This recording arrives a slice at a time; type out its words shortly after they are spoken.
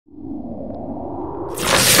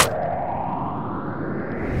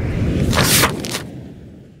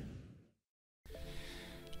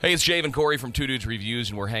Hey, it's Jave and Corey from Two Dudes Reviews,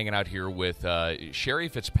 and we're hanging out here with Shari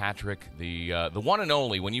Fitzpatrick, the one and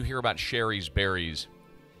only. When you hear about Shari's Berries,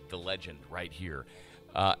 the legend right here.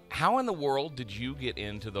 How in the world did you get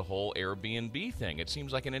into the whole Airbnb thing? It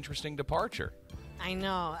seems like an interesting departure. I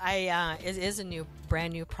know. It is a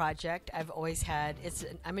brand new project. I've always had.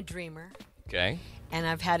 I'm a dreamer. Okay. And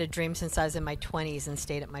I've had a dream since I was in my 20s and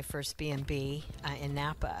stayed at my first B&B in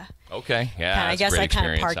Napa. Okay, yeah, I guess I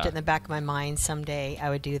kind of parked huh? it in the back of my mind. Someday I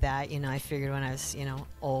would do that. I figured when I was,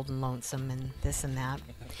 old and lonesome and this and that.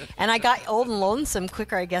 And I got old and lonesome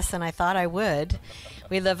quicker, I guess, than I thought I would.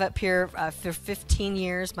 We live up here for 15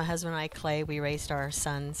 years. My husband and I, Clay, we raised our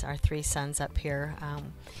 3 sons up here.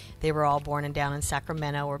 They were all born and down in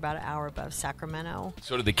Sacramento. We're about an hour above Sacramento.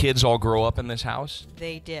 So did the kids all grow up in this house?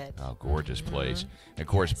 They did. Oh, gorgeous place. And of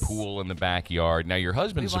course, pool in the backyard. Now, your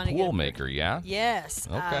husband's a pool maker, yeah? Yes.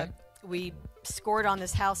 Okay. We scored on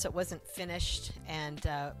this house. It wasn't finished, and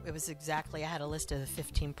it was exactly, I had a list of the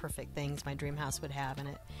 15 perfect things my dream house would have, and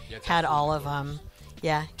it had all of them.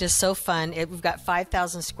 Yeah, just so fun. We've got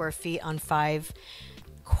 5,000 square feet on 5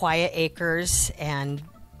 quiet acres, and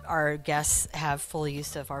our guests have full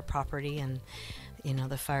use of our property, and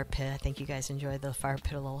the fire pit. I think you guys enjoyed the fire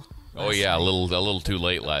pit a little. Oh yeah, night. a little too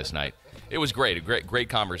late last night. It was great, a great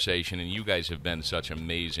conversation, and you guys have been such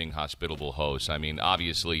amazing, hospitable hosts. I mean,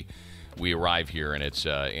 obviously, we arrive here and it's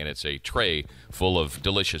a tray full of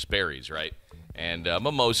delicious berries, right? And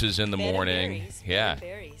mimosas in the morning, berries, yeah,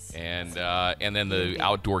 berries. And then the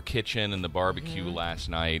outdoor kitchen and the barbecue last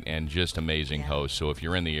night, and just amazing hosts. So if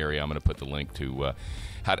you're in the area, I'm going to put the link to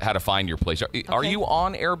how to find your place. Are you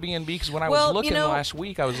on Airbnb? Because when I was looking last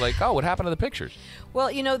week, I was like, oh, what happened to the pictures? Well,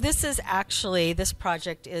 this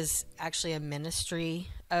project is actually a ministry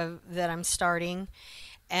that I'm starting,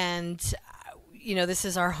 and this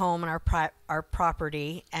is our home and our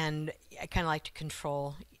property, and I kind of like to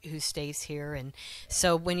control who stays here. And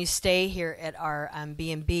so when you stay here at our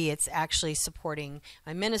B&B, it's actually supporting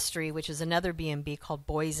my ministry, which is another B&B called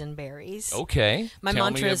Boys and Berries. Okay. My Tell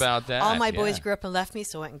mantra me is, about that. all my boys grew up and left me,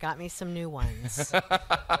 so I went and got me some new ones.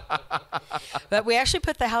 But we actually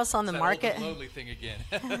put the house on the market. Old and lonely thing again.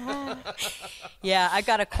 Yeah, I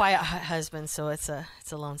got a quiet husband, so it's a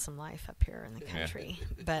lonesome life up here in the country.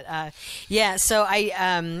 Yeah. But so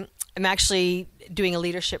I'm actually doing a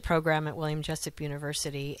leadership program at William Jessup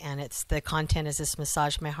University, and the content is this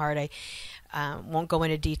Massage My Heart. I won't go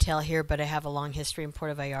into detail here, but I have a long history in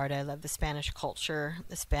Puerto Vallarta. I love the Spanish culture,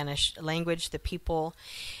 the Spanish language, the people.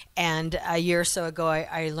 And a year or so ago,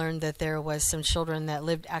 I learned that there was some children that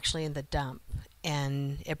lived actually in the dump.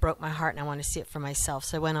 And it broke my heart, and I wanted to see it for myself.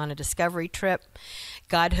 So I went on a discovery trip.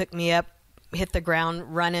 God hooked me up. Hit the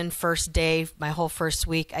ground running first day, my whole first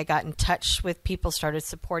week. I got in touch with people, started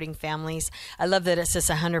supporting families. I love that it says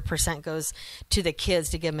 100% goes to the kids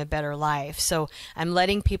to give them a better life. So I'm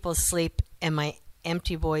letting people sleep in my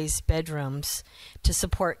empty boys' bedrooms to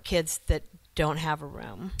support kids that don't have a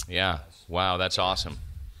room. Yeah. Wow, that's awesome.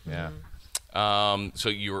 Yeah. So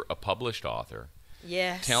you're a published author.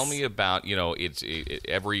 Yes. Tell me about, it's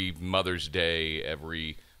every Mother's Day,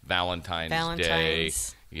 every Valentine's Day.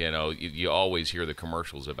 You always hear the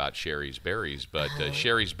commercials about Shari's Berries, but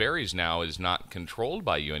Shari's Berries now is not controlled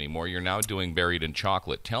by you anymore. You're now doing Buried in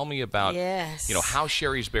Chocolate. Tell me about, how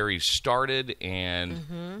Shari's Berries started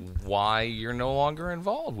and why you're no longer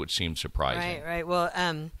involved, which seems surprising. Right. Well,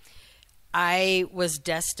 I was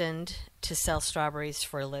destined to sell strawberries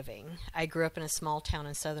for a living. I grew up in a small town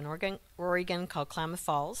in southern Oregon called Klamath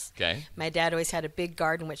Falls. Okay. My dad always had a big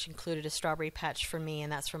garden which included a strawberry patch for me,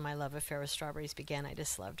 and that's where my love affair with strawberries began. I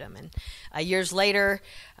just loved them. And years later,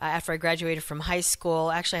 after I graduated from high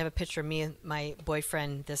school, actually I have a picture of me and my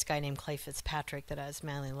boyfriend, this guy named Clay Fitzpatrick, that I was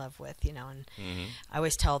madly in love with, and I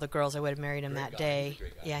always tell the girls I would have married him that day.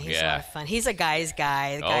 Yeah, he's a lot of fun. He's a guy's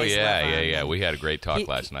guy. The guys love him. Yeah. We had a great talk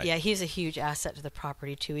last night. Yeah, he's a huge asset to the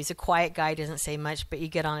property, too. He's a quiet guy, doesn't say much, but you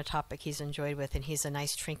get on a topic he's enjoyed with, and he's a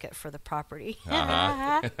nice trinket for the property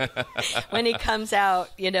when he comes out,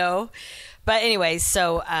 But anyways,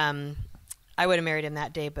 so I would have married him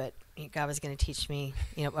that day, but God was going to teach me,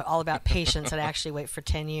 all about patience. I'd actually wait for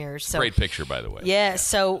 10 years. So, great picture, by the way. Yeah.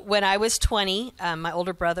 So when I was 20, my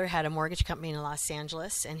older brother had a mortgage company in Los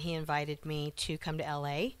Angeles, and he invited me to come to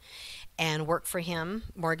L.A. and work for him.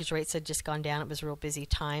 Mortgage rates had just gone down. It was a real busy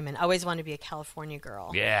time, and I always wanted to be a California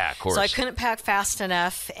girl. Yeah, of course. So I couldn't pack fast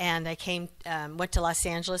enough, and I went to Los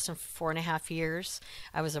Angeles, and for 4.5 years,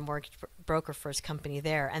 I was a mortgage broker for his company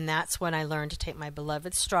there, and that's when I learned to take my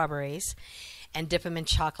beloved strawberries and dip them in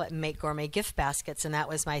chocolate and make gourmet gift baskets, and that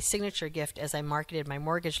was my signature gift as I marketed my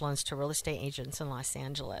mortgage loans to real estate agents in Los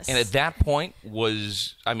Angeles. And at that point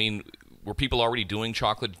were people already doing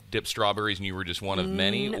chocolate dipped strawberries and you were just one of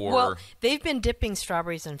many? Or well, they've been dipping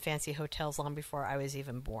strawberries in fancy hotels long before I was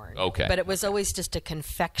even born. Okay. But it was always just a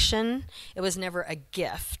confection. It was never a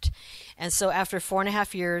gift. And so after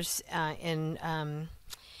 4.5 years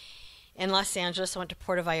in Los Angeles, I went to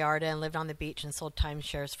Puerto Vallarta and lived on the beach and sold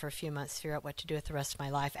timeshares for a few months to figure out what to do with the rest of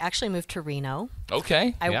my life. Actually moved to Reno.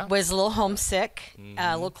 Okay. I was a little homesick,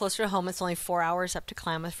 a little closer to home. It's only 4 hours up to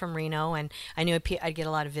Klamath from Reno, and I knew I'd get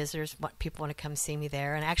a lot of visitors. People want to come see me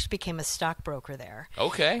there, and I actually became a stockbroker there.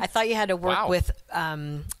 Okay. I thought you had to work with,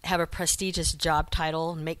 have a prestigious job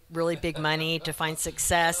title, make really big money to find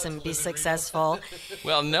success and be successful.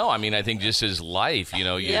 Well, no, I mean, I think just as life, a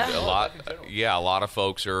lot of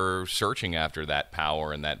folks are searching after that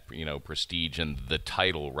power and that, prestige and the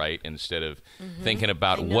title, right? Instead of thinking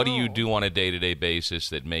about what do you do on a day-to-day basis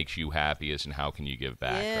that makes you happiest and how can you give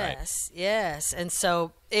back, right? Yes. And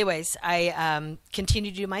so, anyways, I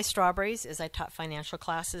continued to do my strawberries as I taught financial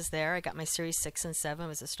classes there. I got my Series 6 and 7. I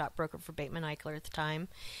was a stockbroker for Bateman Eichler at the time,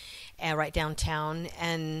 right downtown.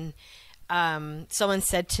 And someone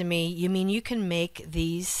said to me, "You mean you can make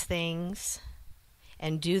these things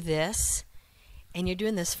and do this? And you're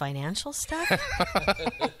doing this financial stuff?"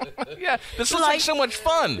 Yeah, this looks like so much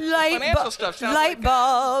fun. Financial stuff sounds light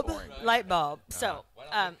bulb. So, Why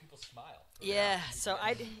not make people smile? yeah. So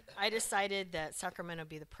I decided that Sacramento would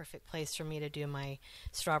be the perfect place for me to do my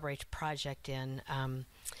strawberry project in.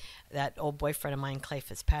 That old boyfriend of mine, Clay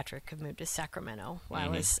Fitzpatrick, had moved to Sacramento while I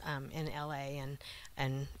was in L.A.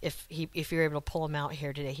 And if you were able to pull him out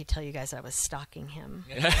here today, he'd tell you guys I was stalking him.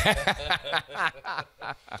 That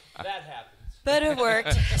happens. But it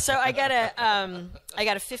worked. So I got a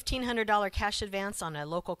 $1,500 cash advance on a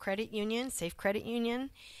local credit union, Safe Credit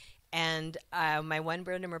Union, and my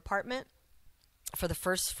one-bedroom apartment. For the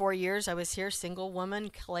first 4 years I was here, single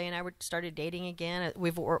woman. Clay and I started dating again.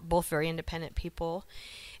 We were both very independent people.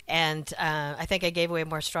 And I think I gave away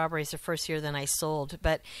more strawberries the first year than I sold.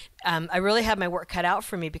 But I really had my work cut out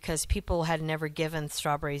for me because people had never given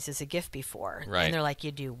strawberries as a gift before. Right. And they're like,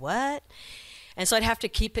 "You do what?" And so I'd have to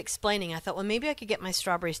keep explaining. I thought, well, maybe I could get my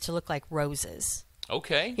strawberries to look like roses.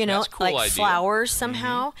 Okay. That's a cool like idea. flowers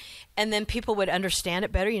somehow. And then people would understand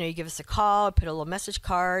it better. You give us a call, put a little message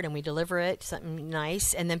card, and we deliver it, something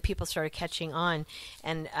nice. And then people started catching on.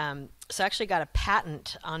 And so I actually got a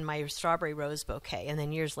patent on my strawberry rose bouquet. And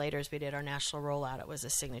then years later, as we did our national rollout, it was a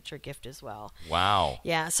signature gift as well. Wow.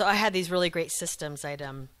 Yeah, so I had these really great systems.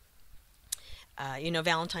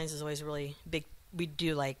 Valentine's is always a really big. We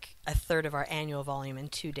do like a third of our annual volume in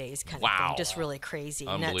 2 days, kind of thing. Just really crazy,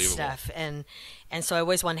 nut stuff. And so I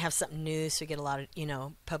always want to have something new, so we get a lot of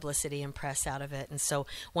publicity and press out of it. And so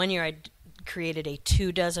one year I created a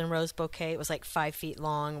 2 dozen rose bouquet. It was like 5 feet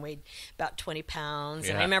long, weighed about 20 pounds.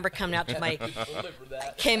 Yeah. And I remember coming out to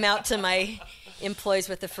my employees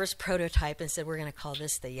with the first prototype and said, "We're going to call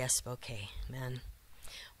this the Yes Bouquet, man.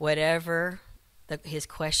 Whatever his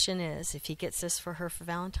question is, if he gets this for her for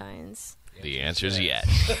Valentine's." The answer is yes.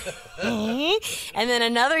 And then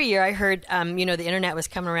another year I heard, the internet was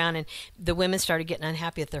coming around and the women started getting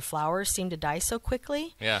unhappy that their flowers seemed to die so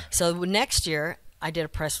quickly. Yeah. So next year I did a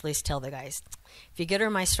press release, tell the guys, if you get her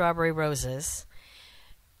my strawberry roses,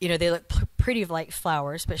 they look pretty like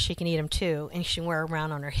flowers, but she can eat them too. And she can wear them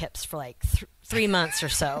around on her hips for like 3 months or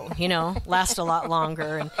so, last a lot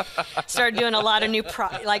longer. And started doing a lot of new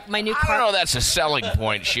my new car. I don't know that's a selling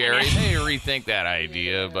point, Sherry. Maybe rethink that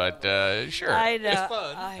idea, but sure. I know. It's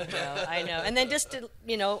fun. I know. And then just,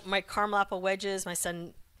 my caramel apple wedges, my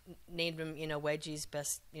son named them, Wedgies,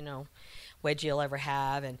 best, wedgie you'll ever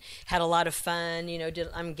have, and had a lot of fun.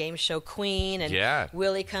 I'm game show queen, and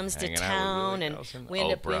Willie comes to town, and we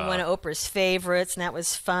ended up being one of Oprah's favorites, and that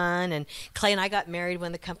was fun. And Clay and I got married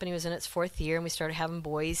when the company was in its 4th year, and we started having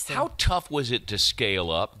boys. How tough was it to scale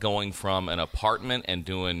up, going from an apartment and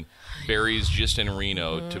doing berries just in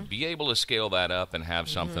Reno to be able to scale that up and have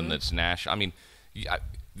something that's national? I mean,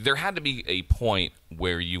 there had to be a point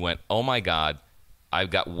where you went, "Oh my God, I've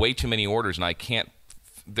got way too many orders, and I can't.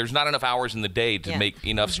 There's not enough hours in the day to make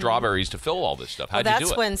enough strawberries to fill all this stuff." How'd you do it?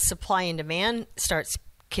 That's when supply and demand starts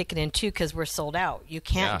kicking in too, because we're sold out. You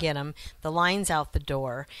can't get them. The line's out the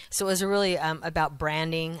door. So it was really about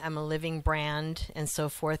branding. I'm a living brand and so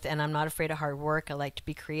forth, and I'm not afraid of hard work. I like to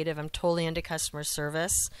be creative. I'm totally into customer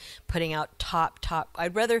service, putting out top.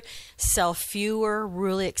 I'd rather sell fewer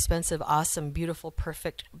really expensive, awesome, beautiful,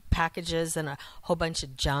 perfect packages than a whole bunch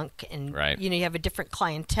of junk. And you have a different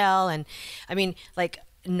clientele. And I mean, like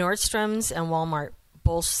Nordstrom's and Walmart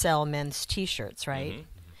both sell men's T-shirts, right?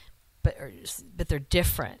 But they're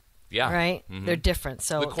different. Yeah. Right? They're different.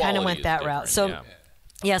 So kind of went that route. So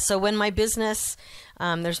Yeah, so when my business,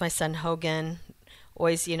 there's my son Hogan.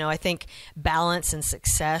 Always, I think balance and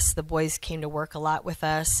success. The boys came to work a lot with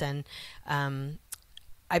us, and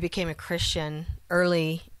I became a Christian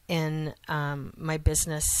early in my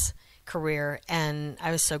business career, and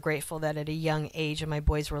I was so grateful that at a young age, and my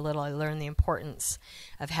boys were little, I learned the importance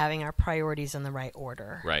of having our priorities in the right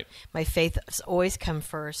order. Right. My faith has always come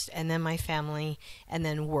first, and then my family, and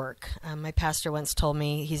then work. My pastor once told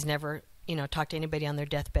me he's never talked to anybody on their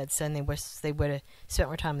deathbed saying they wish they would have spent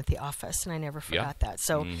more time at the office, and I never forgot that.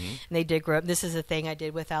 So they did grow up. This is a thing I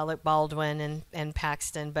did with Alec Baldwin and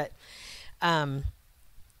Paxton, but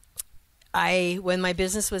when my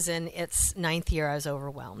business was in its 9th year, I was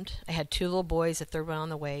overwhelmed. I had 2 little boys, a 3rd one on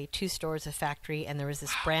the way, 2 stores, a factory, and there was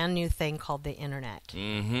this brand new thing called the internet.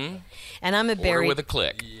 Mm-hmm. And I'm a Order with a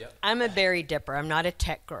click. Yep. I'm a berry dipper. I'm not a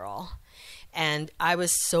tech girl. And I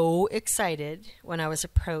was so excited when I was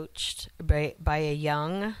approached by a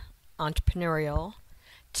young, entrepreneurial,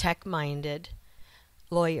 tech-minded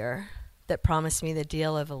lawyer that promised me the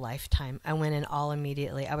deal of a lifetime. I went in all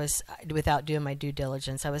immediately. I was, without doing my due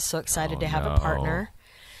diligence, I was so excited to have a partner.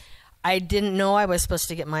 I didn't know I was supposed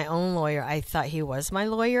to get my own lawyer. I thought he was my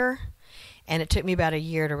lawyer. And it took me about a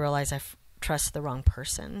year to realize I trusted the wrong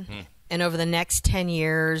person. And over the next 10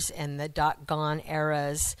 years and the .gone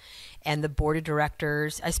eras and the board of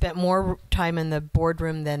directors, I spent more time in the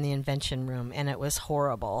boardroom than the invention room, and it was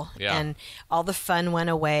horrible. Yeah. And all the fun went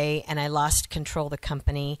away, and I lost control of the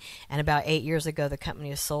company. And about 8 years ago, the company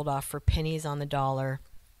was sold off for pennies on the dollar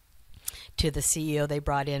to the CEO they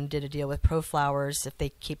brought in, did a deal with ProFlowers if they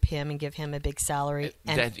keep him and give him a big salary.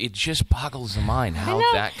 It just boggles the mind how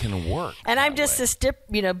that can work. And I'm just this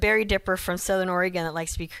berry dipper from Southern Oregon that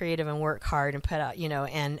likes to be creative and work hard and put out,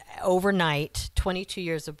 and overnight, 22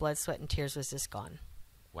 years of blood, sweat, and tears was just gone.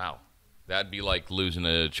 Wow. That'd be like losing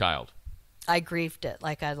a child. I grieved it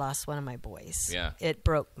like I lost one of my boys. Yeah. It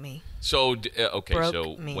broke me. So,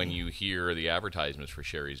 Broke me. When you hear the advertisements for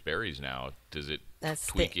Shari's Berries now, does it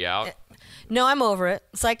tweak you out? No, I'm over it.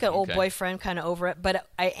 It's like an old Okay. boyfriend, kind of over it. But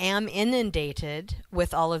I am inundated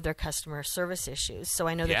with all of their customer service issues. So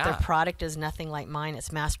I know that their product is nothing like mine.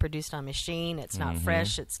 It's mass-produced on machine. It's not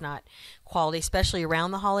fresh. It's not quality, especially around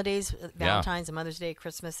the holidays, Valentine's and Mother's Day,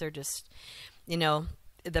 Christmas. They're just,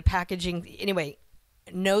 the packaging. Anyway,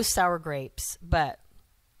 no sour grapes, but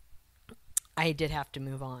I did have to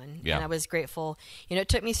move on. Yeah. And I was grateful. It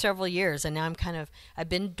took me several years, and now I've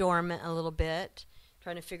been dormant a little bit,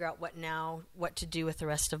 trying to figure out what to do with the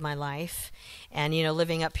rest of my life. And,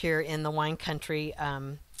 living up here in the wine country,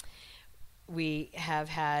 we have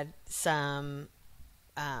had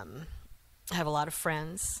have a lot of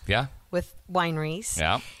friends with wineries.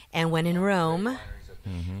 Yeah. And when in Rome,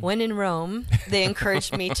 they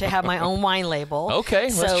encouraged me to have my own wine label.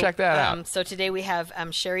 Okay, let's check that out. So today we have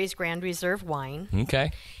Shari's Grand Reserve wine.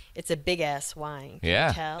 Okay. It's a big-ass wine. Can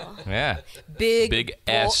you tell? Yeah. Big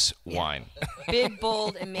S wine. Big,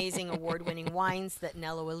 bold, amazing, award-winning wines that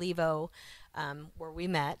Nello Olivo, where we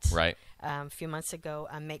met a few months ago,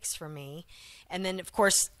 makes for me. And then, of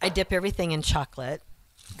course, I dip everything in chocolate.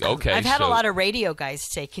 Okay. I've had a lot of radio guys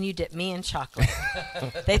say, "Can you dip me in chocolate?"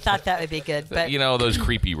 They thought that would be good, but those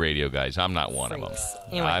creepy radio guys. I'm not one of them.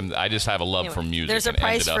 Anyway. I just have a love for music. There's a and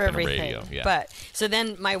price ended for up everything. In radio. Yeah. But so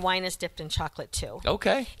then my wine is dipped in chocolate too.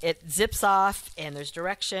 Okay. It zips off, and there's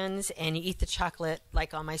directions, and you eat the chocolate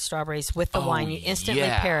like on my strawberries with the wine. You instantly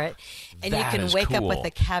pair it, and you can wake up with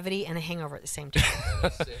a cavity and a hangover at the same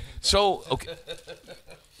time. So, okay.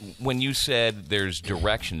 When you said there's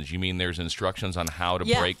directions, you mean there's instructions on how to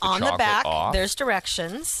break the chocolate on the back, off? There's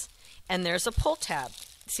directions, and there's a pull tab.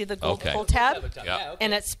 See the gold Okay. pull tab? Yeah.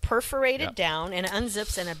 And it's perforated down, and it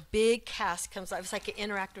unzips, and a big cask comes out. It's like an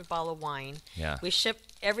interactive bottle of wine. Yeah. We ship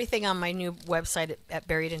everything on my new website at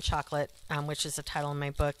Buried in Chocolate, which is the title of my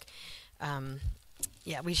book.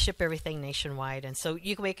 We ship everything nationwide, and so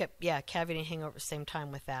you can wake up, cavity and hangover at the same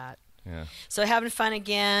time with that. Yeah. So having fun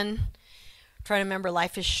again. Trying to remember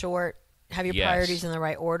life is short. Have your priorities in the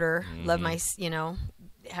right order. Love my,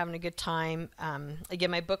 having a good time.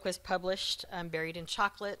 Again, my book was published, Buried in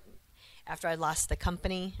Chocolate, after I lost the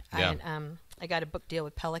company. Yeah. I got a book deal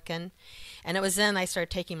with Pelican. And it was then I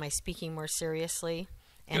started taking my speaking more seriously.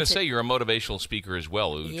 I'm going to say you're a motivational speaker as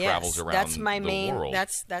well who travels around the world.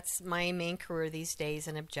 That's my main career these days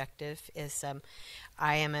and objective is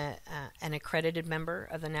I am an accredited member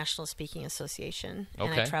of the National Speaking Association.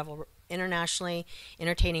 Okay. And I travel internationally,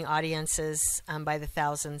 entertaining audiences by the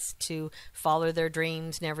thousands to follow their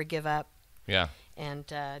dreams, never give up. Yeah. And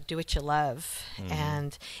do what you love.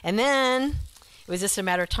 And then It was just a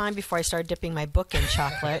matter of time before I started dipping my book in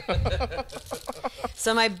chocolate.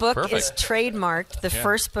 So my book is trademarked, the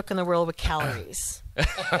first book in the world with calories.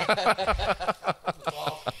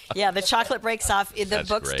 Yeah, the chocolate breaks off. The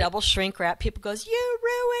book's great. double shrink wrapped. People goes, you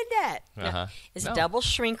ruined it. No, it's double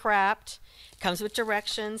shrink wrapped. Comes with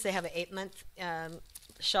directions. They have an 8-month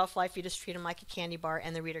shelf life. You just treat them like a candy bar,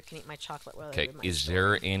 and the reader can eat my chocolate. Okay, is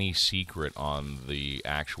there any secret on the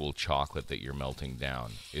actual chocolate that you're melting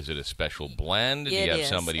down? Is it a special blend? Do you have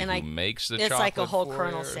somebody who makes the chocolate? It's like a whole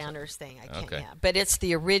Colonel Sanders thing. I can't, but it's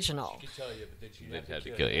the original. I could tell you, but then you'd have to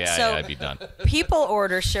Yeah, kill it. yeah, I'd be done. People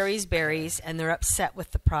order Shari's Berries, and they're upset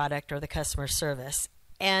with the product or the customer service.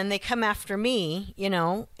 And they come after me, you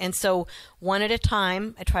know, and so one at a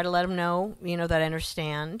time, I try to let them know, you know, that I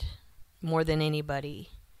understand more than anybody.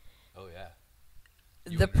 Oh, yeah.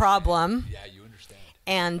 The problem. Yeah, you understand.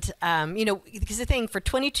 And, you know, because the thing, for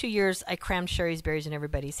 22 years, I crammed Shari's Berries in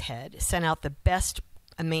everybody's head, sent out the best,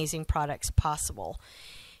 amazing products possible.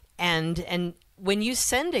 And when you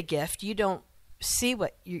send a gift, you don't see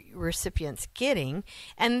what your recipient's getting,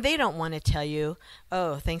 and they don't want to tell you,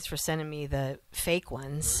 oh, thanks for sending me the fake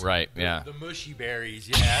ones. Right, yeah. The mushy berries,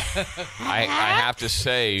 yeah. I have to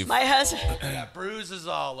say, My husband, Bruises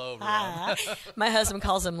all over them. my husband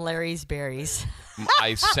calls them Larry's Berries.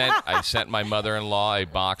 I sent my mother-in-law a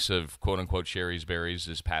box of quote-unquote Shari's Berries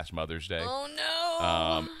this past Mother's Day. Oh,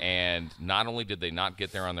 no. And not only did they not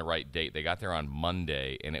get there on the right date, they got there on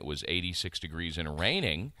Monday, and it was 86 degrees and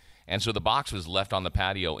raining. And so the box was left on the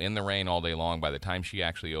patio in the rain all day long. By the time she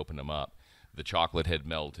actually opened them up, the chocolate had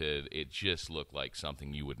melted. It just looked like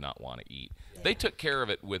something you would not want to eat. Yeah. They took care of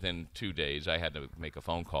it within 2 days. I had to make a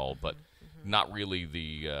phone call, but not really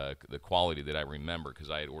the quality that I remember, because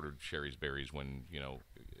I had ordered Shari's Berries when, you know,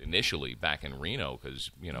 initially back in Reno, because,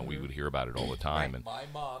 you know, we would hear about it all the time. And my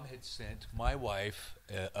mom had sent my wife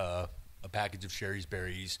a package of Shari's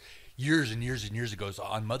Berries years and years and years ago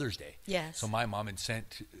on Mother's Day. Yes. So my mom had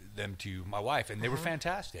sent them to my wife, and they were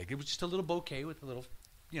fantastic. It was just a little bouquet with a little,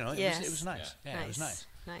 you know, it was nice. Yeah, nice. It was nice.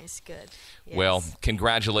 Nice, good. Yes. Well,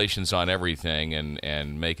 congratulations on everything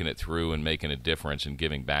and making it through and making a difference and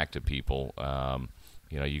giving back to people.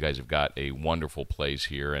 You know, you guys have got a wonderful place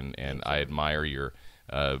here, and I admire your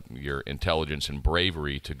intelligence and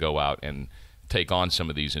bravery to go out and take on some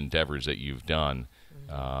of these endeavors that you've done.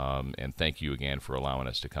 And thank you again for allowing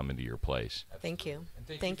us to come into your place. Thank you.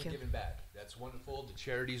 And thank you for giving back. That's wonderful. The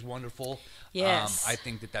charity's wonderful. Yes. I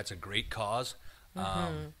think that's a great cause.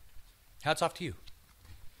 Hats off to you.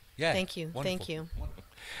 Yeah. Thank you. Wonderful. Thank you. Wonderful.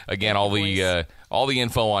 Again, all the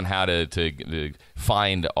info on how to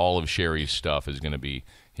find all of Shari's stuff is going to be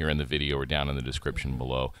here in the video or down in the description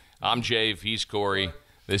below. I'm Jave. He's Corey.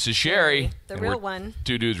 This is Shari. The and real we're one.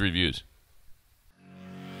 Two Dudes Reviews.